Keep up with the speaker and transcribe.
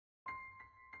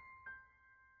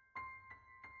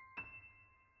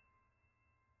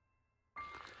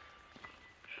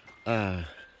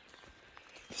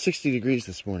60 degrees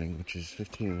this morning, which is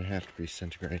 15.5 degrees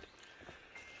centigrade.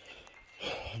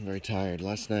 I'm very tired.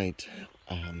 Last night,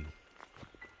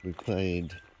 we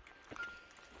played.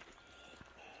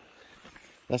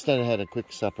 Last night I had a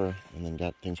quick supper and then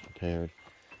got things prepared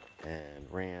and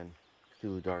ran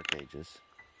Cthulhu Dark Ages.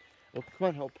 Oh, come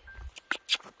on, Hope.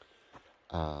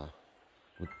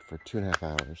 For 2.5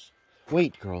 hours.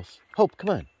 Wait, girls. Hope, come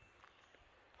on.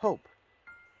 Hope.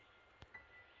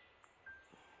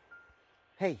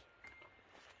 Hey.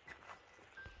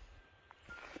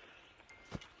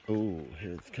 Oh,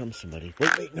 here comes somebody.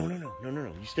 Wait, no.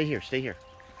 You stay here,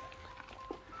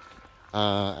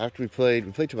 After we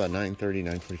played till about 9:30,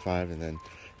 9:45, and then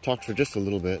talked for just a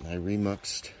little bit, and I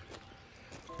remuxed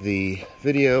the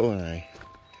video, and I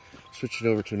switched it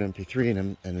over to an MP3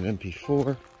 and an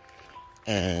MP4,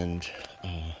 and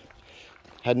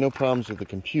had no problems with the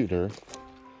computer,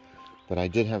 but I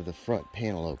did have the front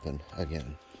panel open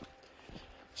again.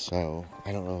 So,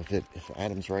 I don't know if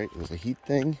Adam's right, it was a heat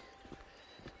thing,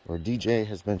 or DJ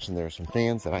has mentioned there are some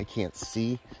fans that I can't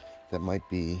see that might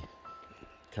be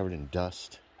covered in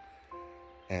dust,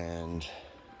 and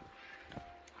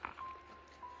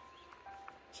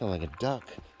sound like a duck.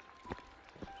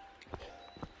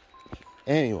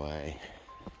 Anyway,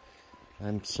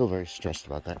 I'm still very stressed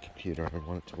about that computer. I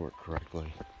want it to work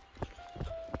correctly.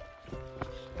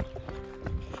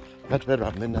 Got to bed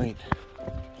about midnight,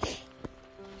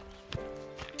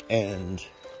 and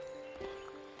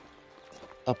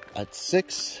up at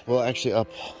 6, well, actually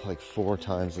up like 4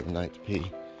 times in the night to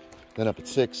pee. Then up at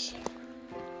 6,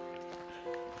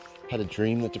 had a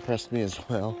dream that depressed me as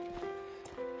well.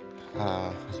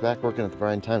 I was back working at the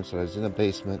Bryan Times, so I was in a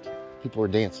basement. People were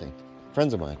dancing.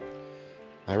 Friends of mine.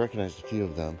 I recognized a few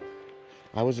of them.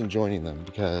 I wasn't joining them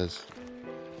because,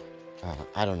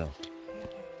 I don't know.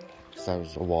 Because I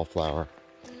was a wallflower,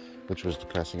 which was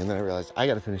depressing. And then I realized I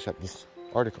got to finish up these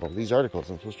articles.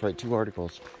 I'm supposed to write 2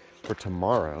 articles for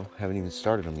tomorrow. Haven't even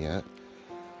started them yet.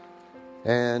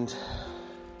 And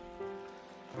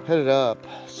headed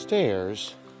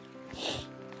upstairs.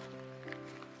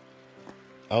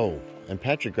 Oh, and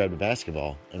Patrick grabbed a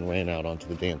basketball and ran out onto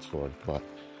the dance floor to play.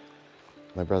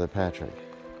 My brother Patrick.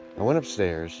 I went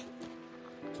upstairs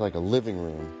to like a living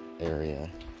room area.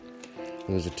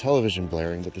 There was a television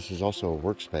blaring, but this was also a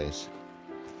workspace.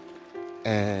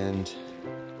 And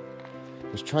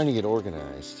I was trying to get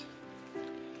organized.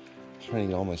 Trying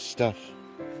to get all my stuff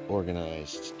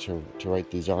organized to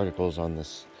write these articles on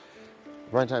this.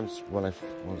 Bryan Times, when I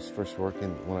was first working,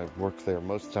 when I worked there,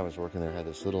 most of the time I was working there, I had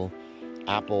this little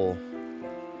Apple,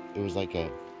 it was like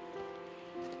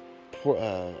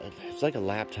it's like a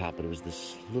laptop, but it was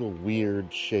this little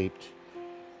weird shaped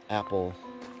Apple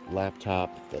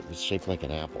laptop that was shaped like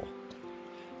an apple.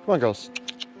 Come on, girls.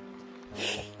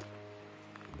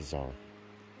 Bizarre.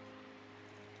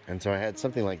 And so I had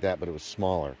something like that, but it was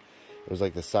smaller. It was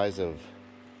like the size of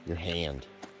your hand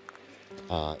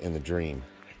in the dream.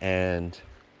 And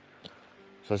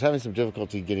so I was having some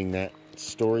difficulty getting that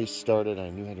story started. I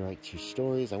knew I had to write 2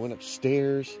 stories. I went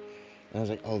upstairs and I was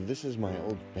like, oh, this is my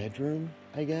old bedroom,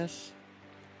 I guess.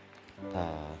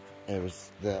 And it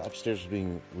was, the upstairs was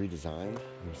being redesigned.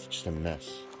 It was just a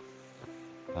mess.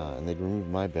 And they'd removed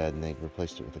my bed and they'd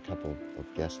replaced it with a couple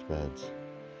of guest beds.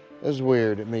 It was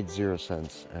weird. It made 0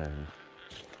 sense. And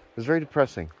it was very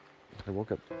depressing. I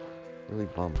woke up really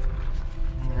bummed.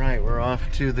 Alright, we're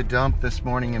off to the dump this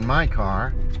morning in my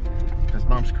car. Because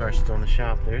Mom's car's still in the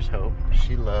shop. There's Hope.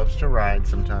 She loves to ride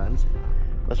sometimes.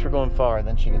 Unless we're going far,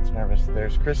 then she gets nervous.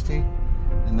 There's Cristi.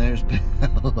 And there's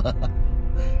Bella.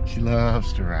 She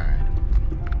loves to ride.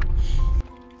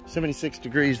 76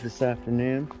 degrees this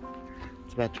afternoon.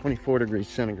 It's about 24 degrees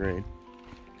centigrade.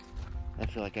 I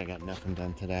feel like I got nothing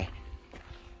done today.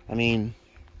 I mean,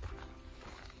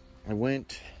 I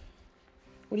went...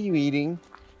 What are you eating?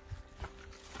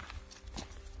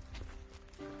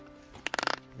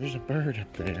 There's a bird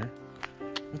up there.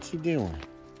 What's he doing?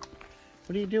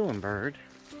 What are you doing, bird?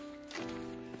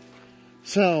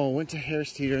 So, went to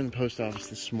Harris Teeter in the post office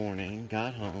this morning.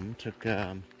 Got home,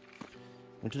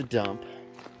 went to the dump.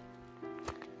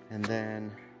 And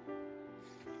then...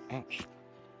 Ouch.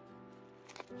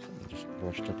 Something just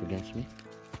brushed up against me.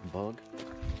 A bug.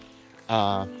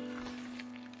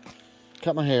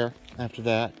 Cut my hair after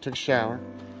that. Took a shower.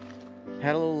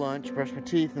 Had a little lunch, brushed my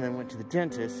teeth, and then went to the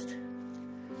dentist.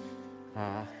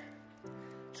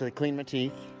 So they cleaned my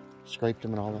teeth, scraped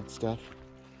them and all that stuff.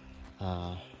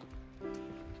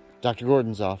 Dr.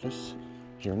 Gordon's office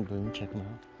here in Boone, check them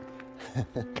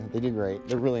out. They do great.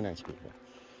 They're really nice people.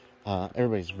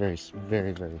 Everybody's very,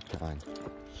 very, very kind.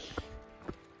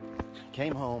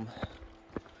 Came home,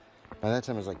 By that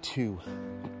time, it was like 2.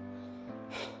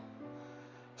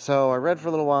 So I read for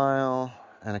a little while,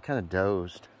 and I kind of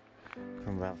dozed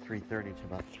from about 3:30 to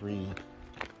about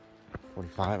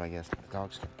 3:45, I guess. The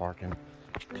dogs kept barking.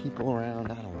 There's people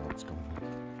around. I don't know what's going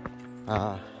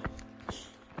on.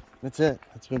 That's it.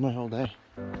 That's been my whole day.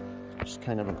 Just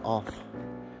kind of an off,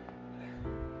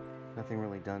 nothing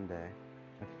really done day.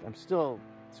 I'm still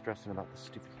stressing about the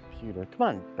stupid computer. Come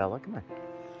on, Bella, come on.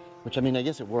 Which, I mean, I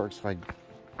guess it works if I do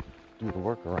the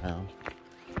workaround.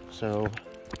 So,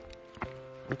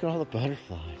 look at all the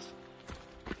butterflies.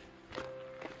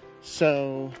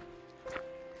 So,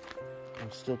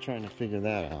 I'm still trying to figure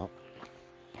that out.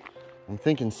 I'm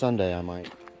thinking Sunday I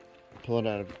might pull it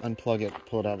out, unplug it,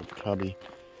 pull it out of the cubby,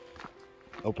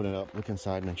 open it up, look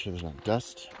inside, make sure there's not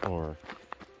dust or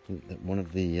that one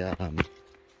of the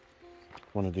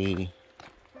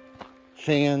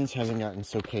fans hasn't gotten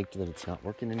so caked that it's not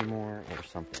working anymore or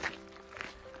something.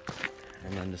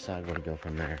 And then decide where to go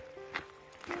from there.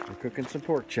 We're cooking some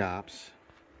pork chops.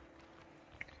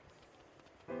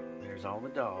 There's all the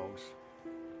dogs.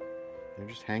 They're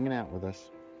just hanging out with us.